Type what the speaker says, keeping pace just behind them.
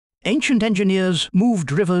Ancient engineers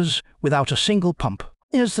moved rivers without a single pump.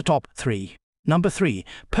 Here's the top 3. Number 3.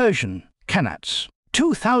 Persian Qanats.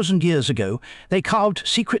 2,000 years ago, they carved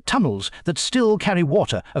secret tunnels that still carry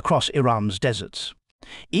water across Iran's deserts.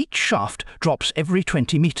 Each shaft drops every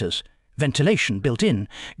 20 meters. Ventilation built in,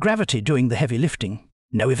 gravity doing the heavy lifting.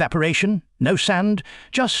 No evaporation, no sand,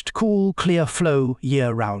 just cool, clear flow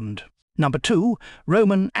year-round. Number 2.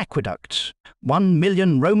 Roman aqueducts. 1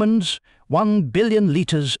 million Romans, 1 billion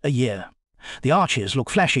litres a year. The arches look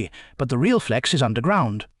flashy, but the real flex is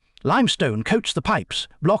underground. Limestone coats the pipes,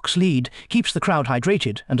 blocks lead, keeps the crowd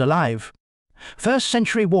hydrated and alive. 1st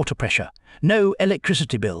century water pressure, no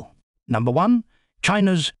electricity bill. Number 1.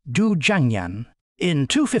 China's Dujiangyan. In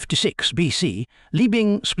 256 BC, Li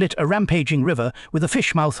Bing split a rampaging river with a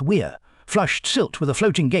fish-mouth weir, flushed silt with a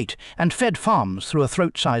floating gate, and fed farms through a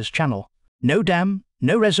throat-sized channel. No dam,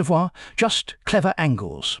 no reservoir, just clever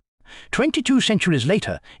angles. 22 centuries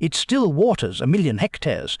later, it still waters 1 million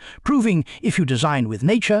hectares, proving if you design with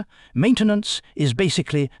nature, maintenance is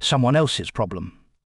basically someone else's problem.